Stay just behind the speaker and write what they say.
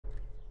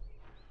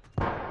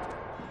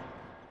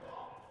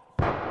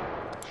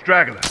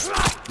Straggler.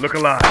 Look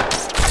alive.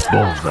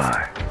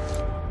 Bullseye.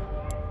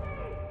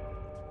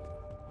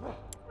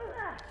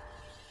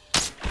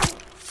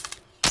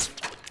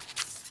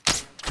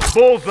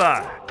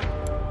 Bullseye!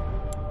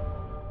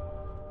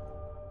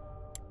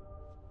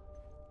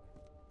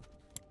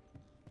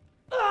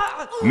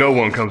 No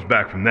one comes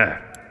back from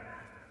that.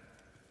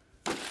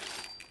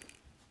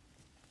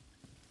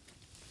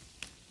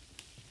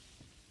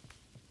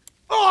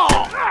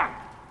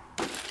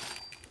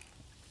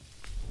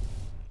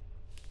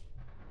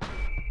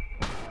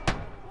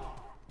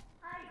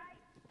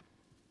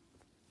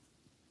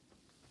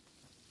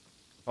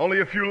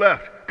 Only a few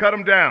left. Cut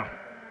them down.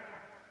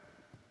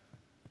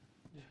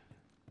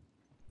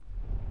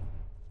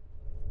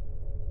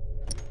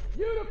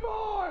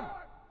 Uniform!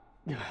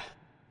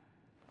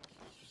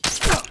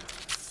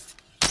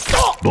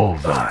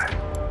 Bullseye.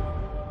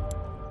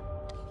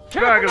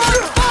 Straggler.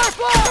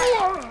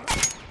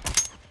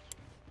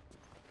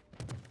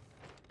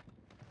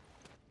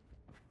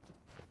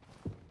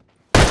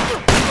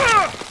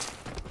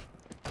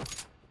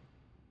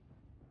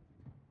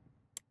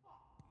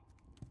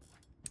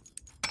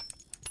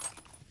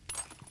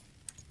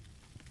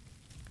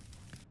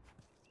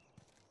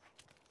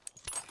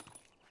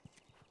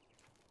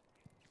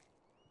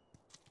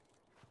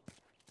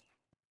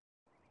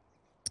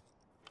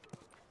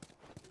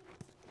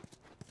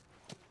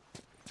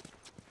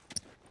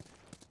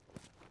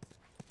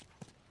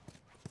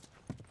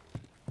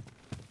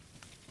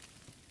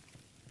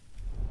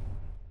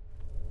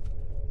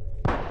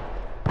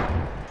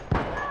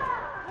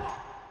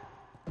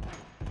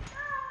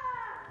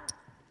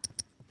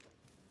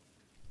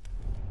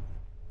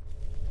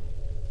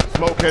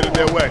 Smoke headed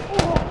their way.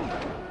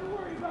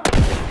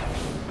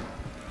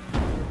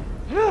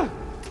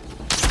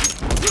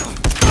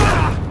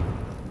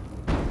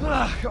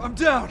 I'm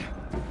down.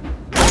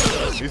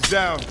 He's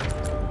down.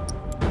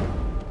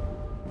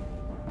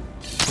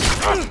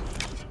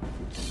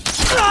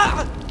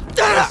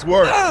 Nice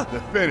work.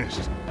 They're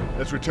finished.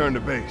 Let's return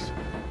to base.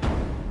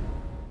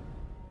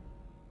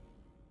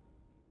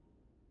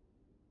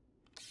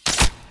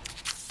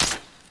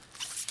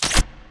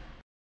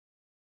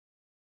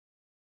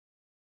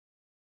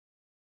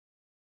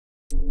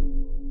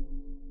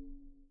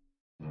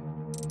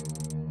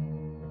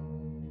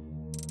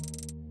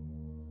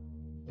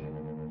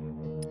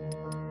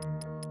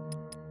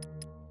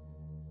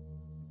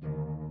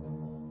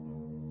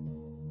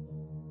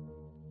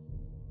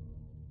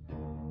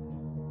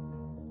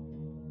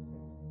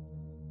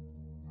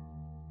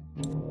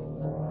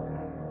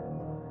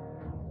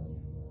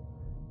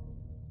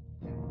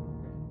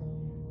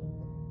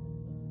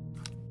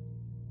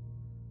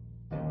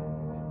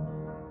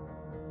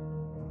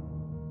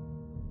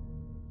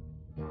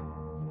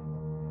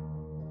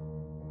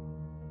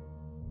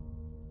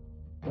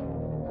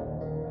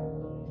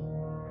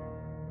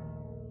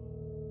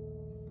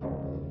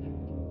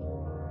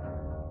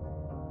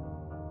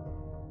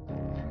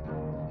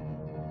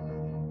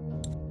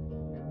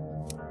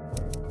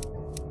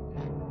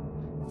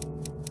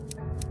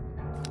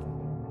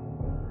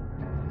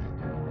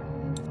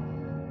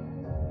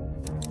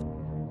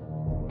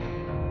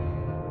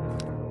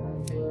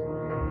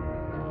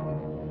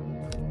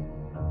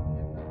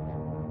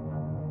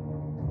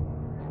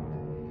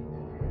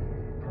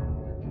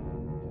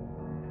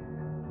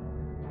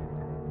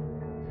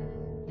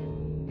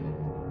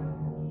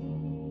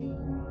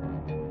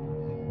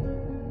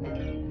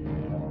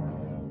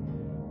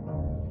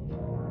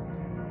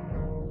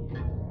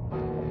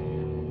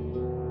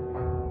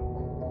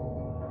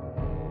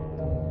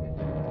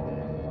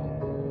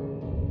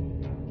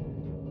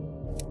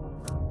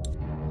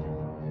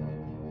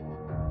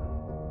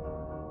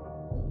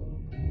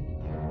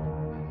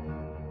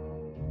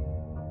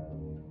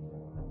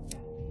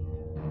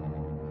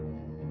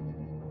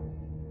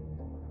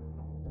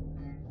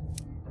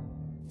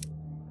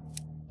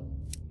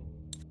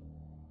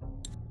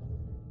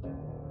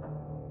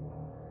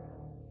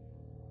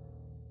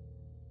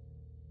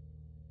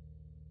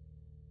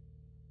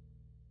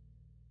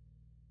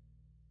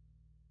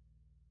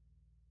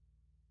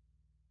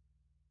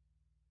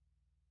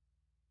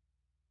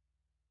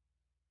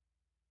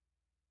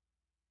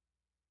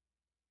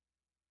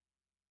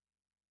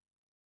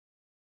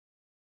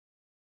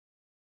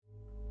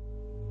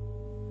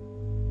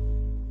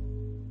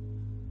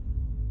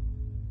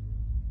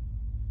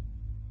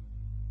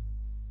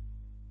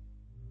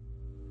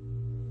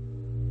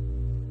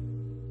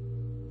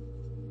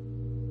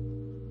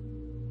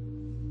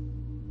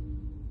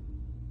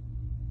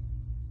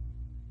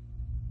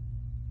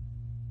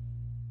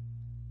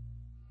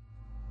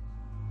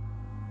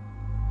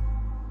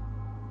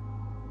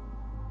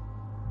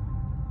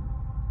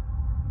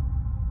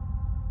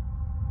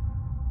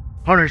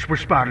 Hunters were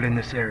spotted in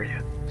this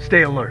area.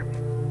 Stay alert.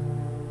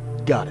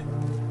 Got it.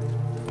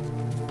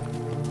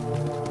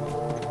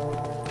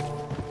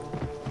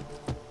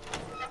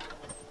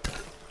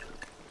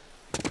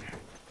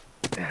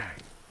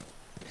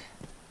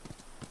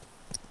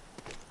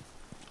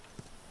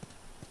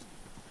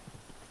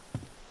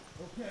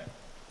 Okay,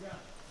 got it.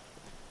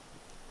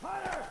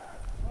 Hunter!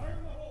 Fire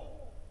in the hole!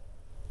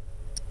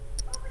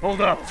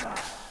 Hold up.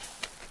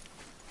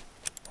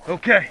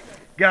 Okay,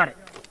 got it.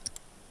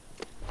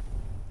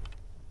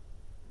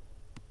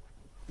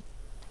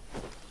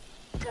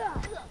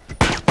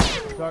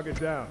 Target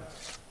down.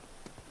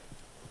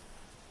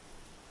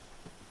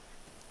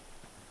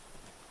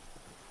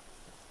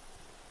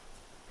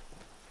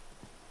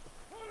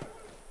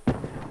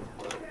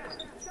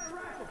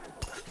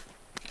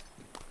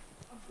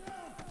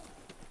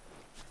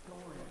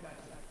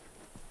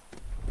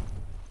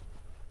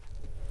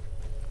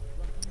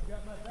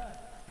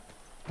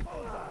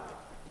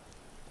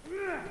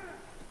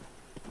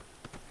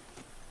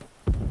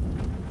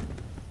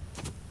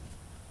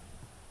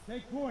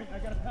 Take point, I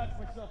gotta patch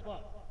myself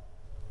up.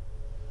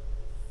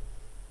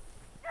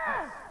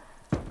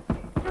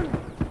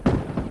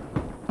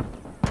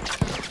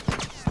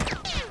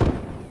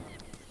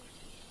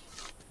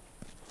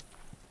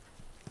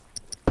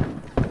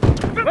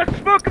 Let's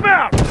smoke him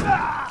out!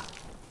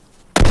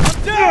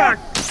 I'm down!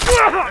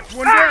 That's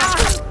one down!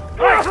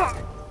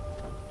 Nice.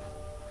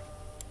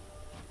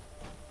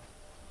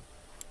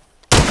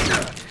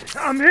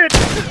 I'm hit!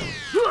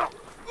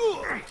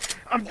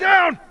 I'm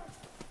down!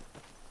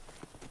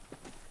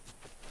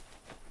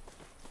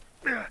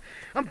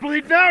 I'm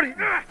bleeding out!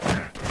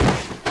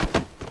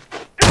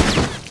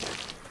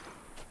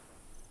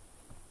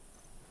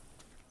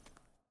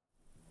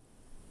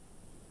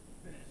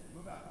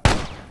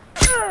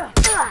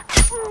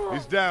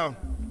 He's down.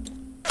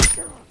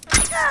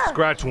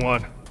 Scratch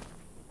one.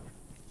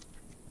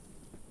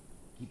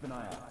 Keep an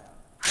eye out.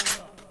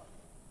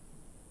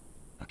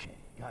 Okay,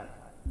 got it.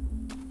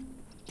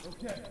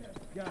 Okay,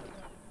 got it.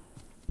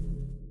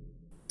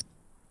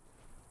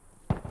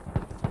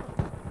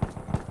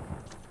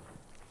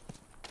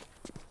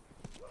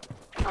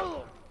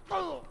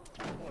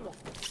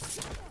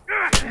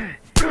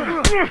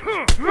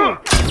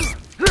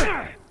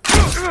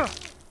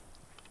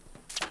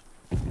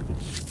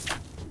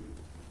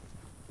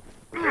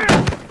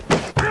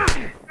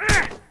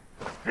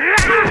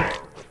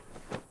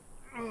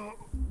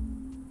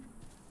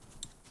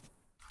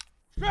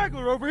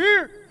 Straggler over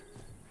here!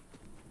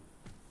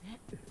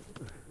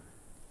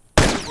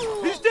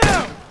 He's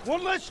down!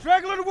 One less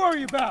straggler to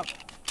worry about!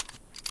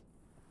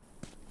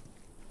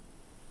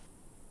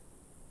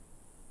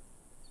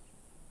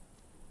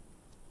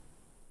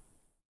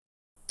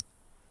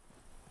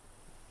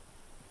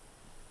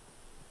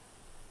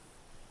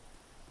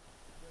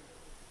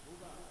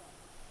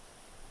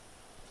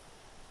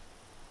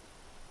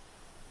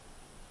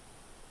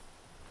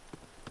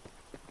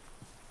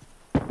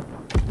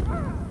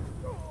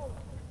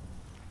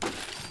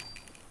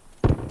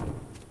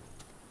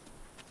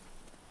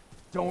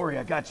 Don't worry,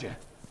 I got you.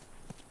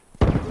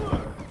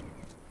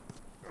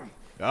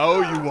 I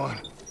owe you one.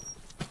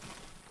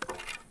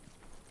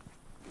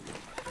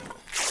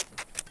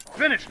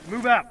 Finished.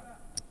 Move out.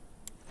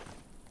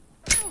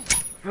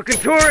 Fucking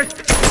tourist!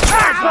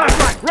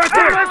 Right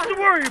there! That's to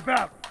worry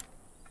about!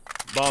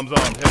 Bombs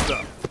on, heads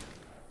up.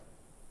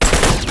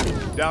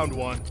 Downed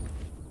one.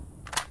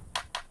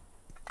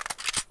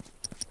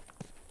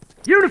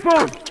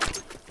 Uniform!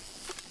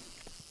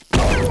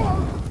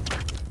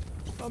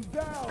 I'm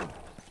down.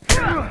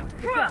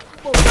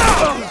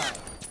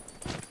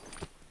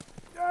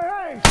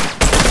 Hey!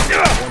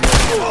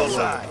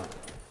 Bullseye!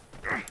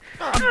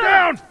 I'm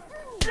down!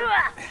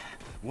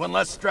 One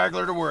less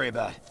straggler to worry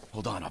about.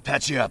 Hold on, I'll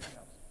patch you up.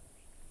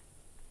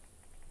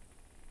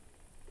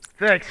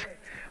 Thanks.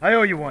 I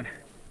owe you one.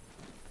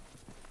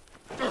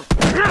 Watch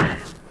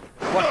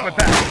my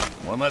back.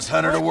 One less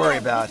hunter to worry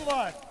about.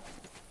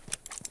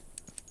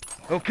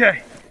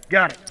 Okay,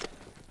 got it.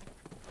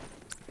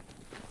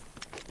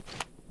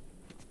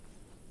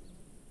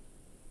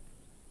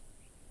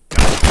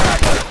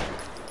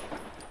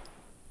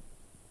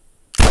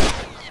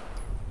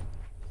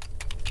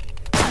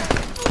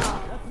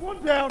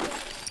 One down!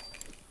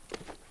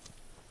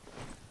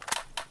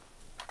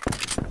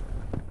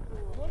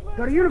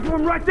 Got a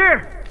uniform right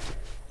there!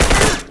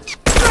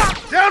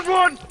 Down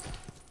one!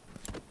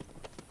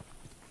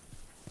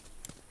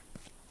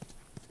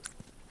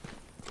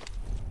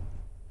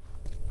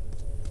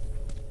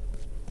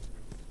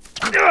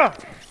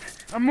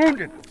 I'm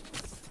wounded.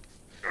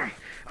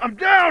 I'm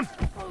down!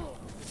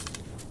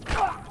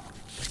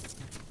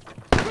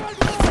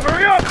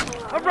 Hurry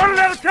up! I'm running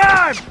out of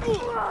time!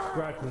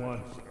 Scratch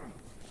one.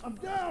 I'm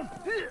down!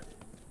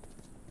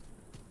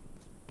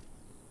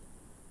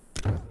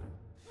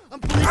 I'm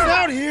bleeding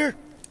out here!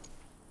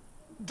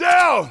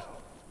 Down!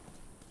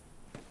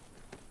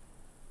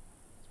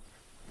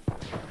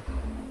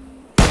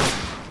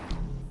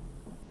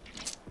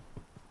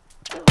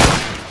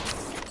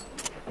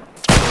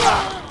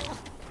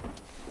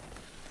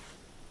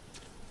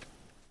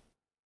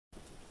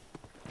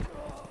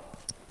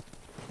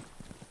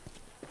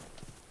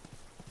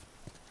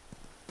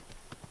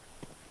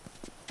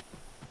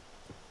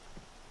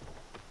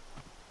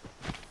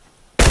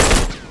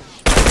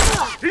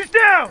 He's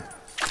down!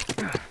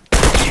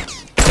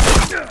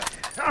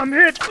 I'm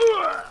hit!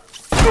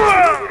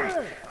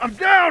 I'm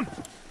down!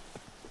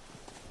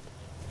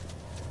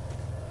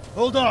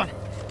 Hold on,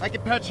 I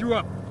can patch you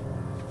up.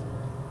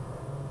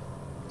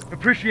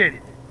 Appreciate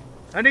it.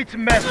 I need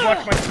some meds to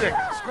watch my six.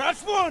 Scratch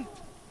one!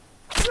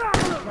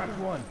 Scratch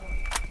one.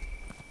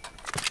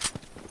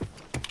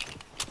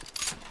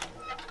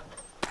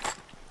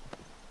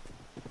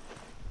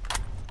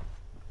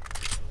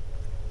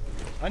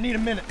 I need a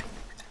minute.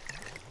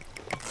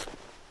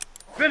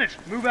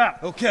 Finished. Move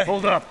out. Okay.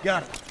 Hold up.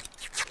 Got it.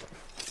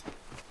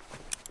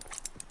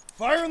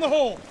 Fire in the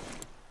hole!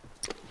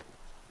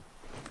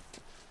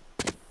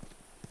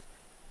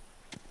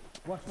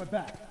 Watch my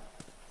back.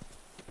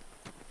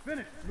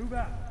 Finished. Move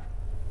out.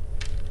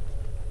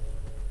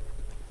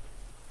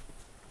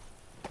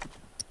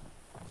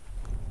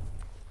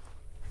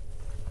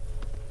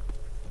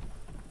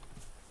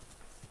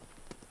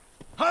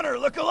 Hunter,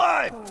 look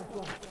alive!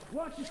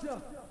 Watch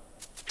yourself.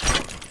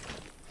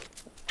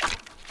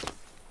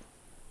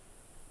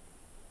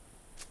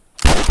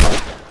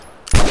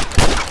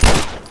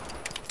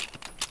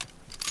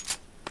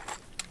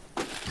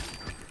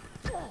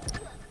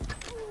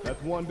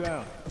 That's one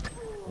down.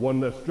 One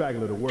less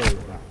straggler to worry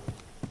about.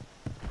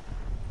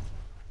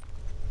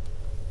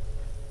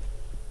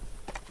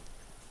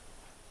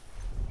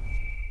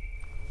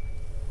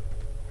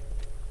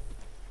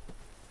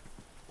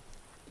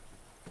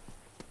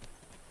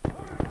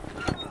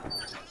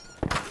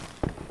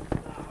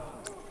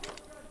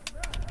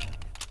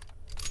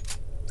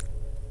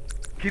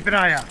 Keep an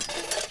eye out.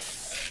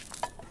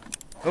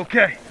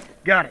 Okay,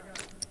 got it.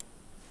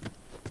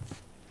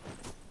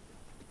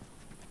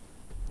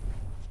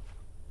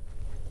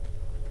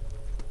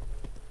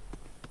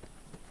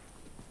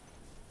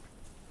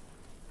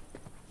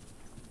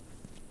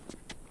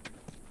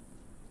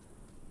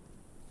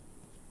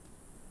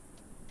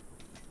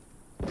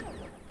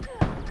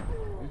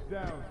 He's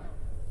down.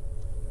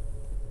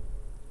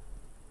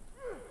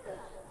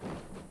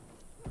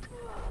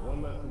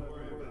 One less to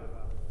worry about.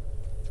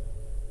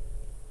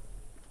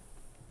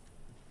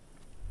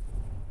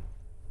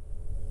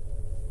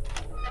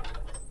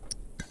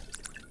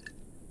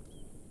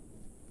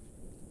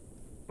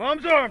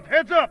 Bombs armed.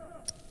 Heads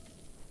up.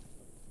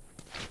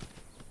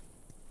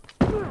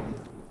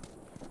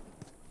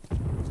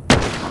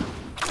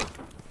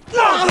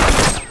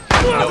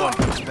 No one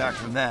comes back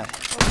from that.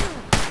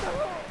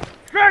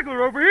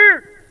 Straggler over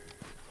here.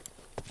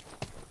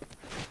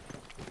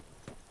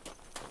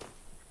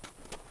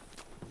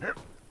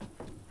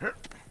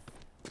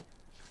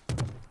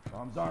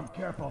 Bombs armed,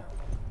 careful.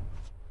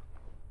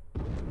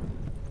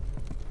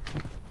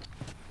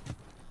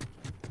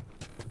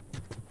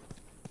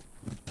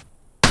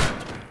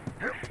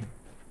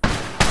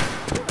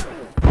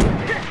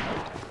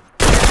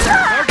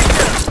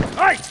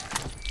 Hey!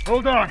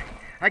 Hold on.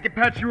 I can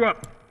patch you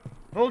up.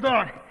 Hold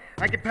on.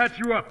 I can patch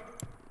you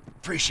up.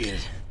 Appreciate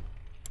it.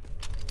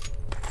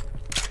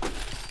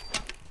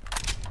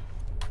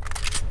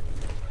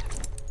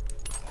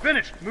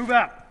 Finished. Move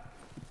out.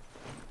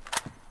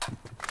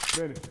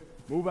 Finished.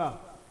 Move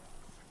out.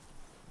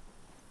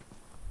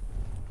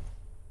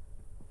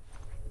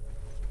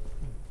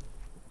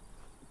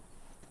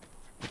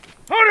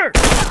 Hunter!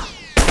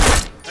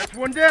 That's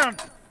one down.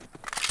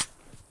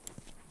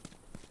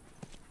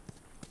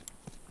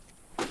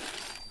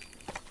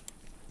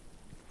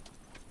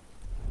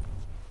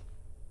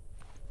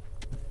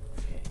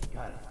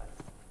 Got it.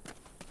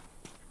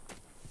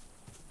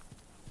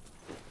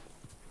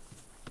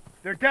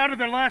 They're down to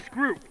their last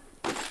group.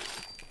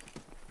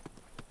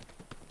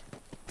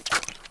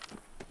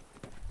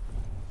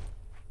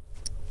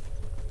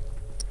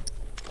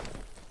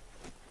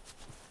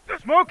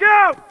 Smoke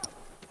out!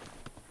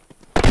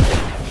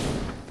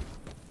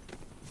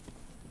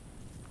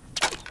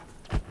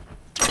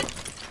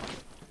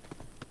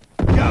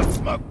 Got a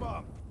smoke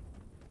bomb!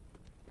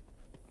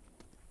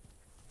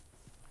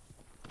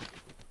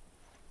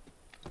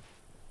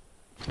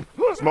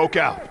 Smoke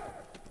out.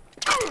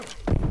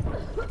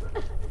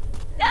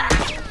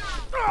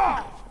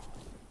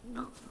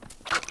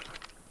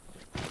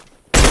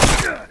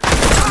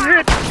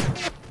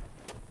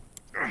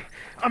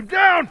 I'm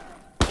down!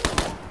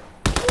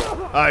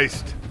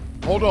 Iced.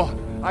 Hold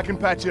on. I can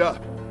patch you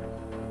up.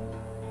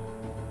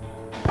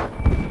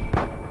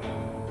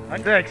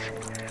 Thanks.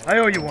 I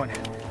owe you one.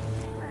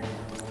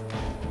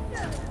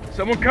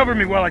 Someone cover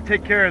me while I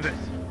take care of this.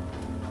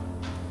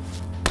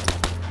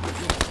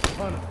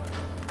 Hunter.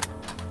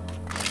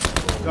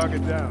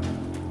 Target down.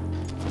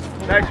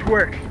 Nice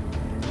work.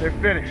 They're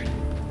finished.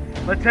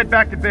 Let's head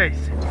back to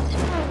base.